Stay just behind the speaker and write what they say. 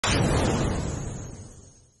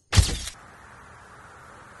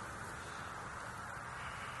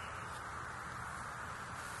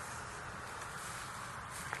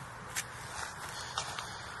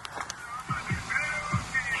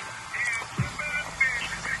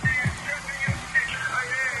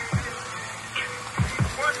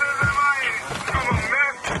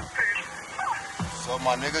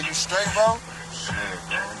up, my nigga? You straight, bro? Shit,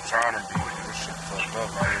 bro. I'm trying to be. This shit fucked up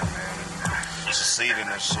out here, man. Succeeding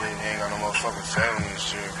and shit. He ain't got no motherfucking family and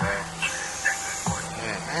shit, bro.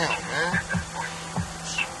 Man, damn, man.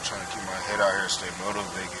 I'm trying to keep my head out here and stay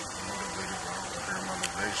motivated, bro. Clear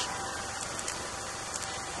motivation.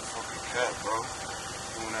 Fucking cat, bro.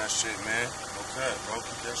 Doing that shit, man. No cat, bro.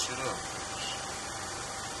 Keep that shit up.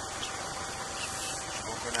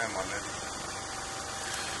 Smoking that, my nigga.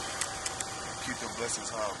 Keep the blessings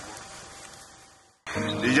high, boy.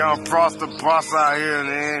 The young Froster boss out here,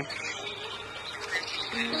 man.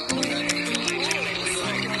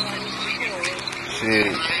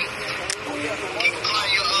 Shit.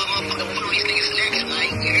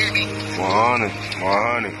 100.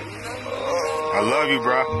 I love you,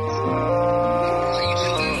 bro.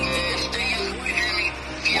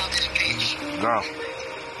 Go.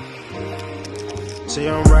 Say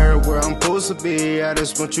I'm right where I'm supposed to be. I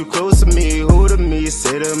just want you close to me, hold to me.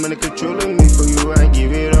 Say them in the control of me. For you, I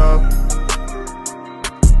give it up.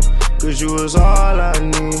 Cause you was all I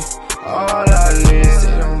need, all I need.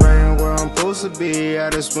 Say I'm right where I'm supposed to be. I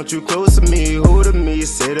just want you close to me, hold to me.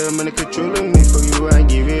 Say them in the control of me. For you, I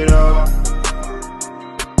give it up.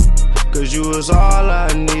 Cause you was all I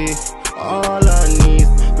need, all I need.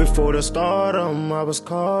 Before the stardom, I was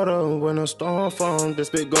caught up when a storm formed. This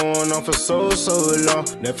been going on for so long.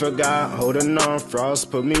 Never forgot holding on. Frost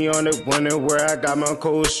put me on it, wondering where I got my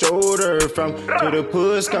cold shoulder from. To the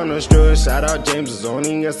push, come to strut. Shout out James is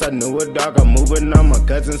only, yes I knew a dog. I'm moving on, my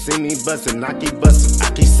cousin see me bustin'. I keep bustin', I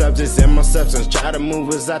keep subjects in my substance. Try to move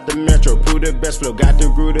us out the metro, prove the best flow. Got the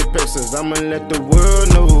root of pictures, I'ma let the world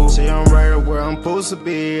know. Say I'm right where I'm supposed to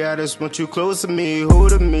be. I just want you close to me, hold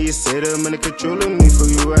to me. Say them in the control of me. For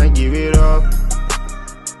you, I give it up.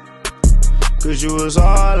 Cause you was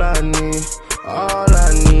all I need, all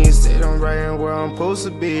I need. Say I'm right where I'm supposed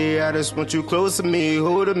to be. I just want you close to me,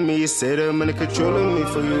 hold to me. Say them in the control of me.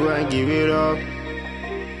 For you, I give it up.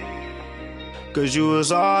 Cause you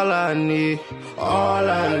was all I need, all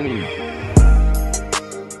I need.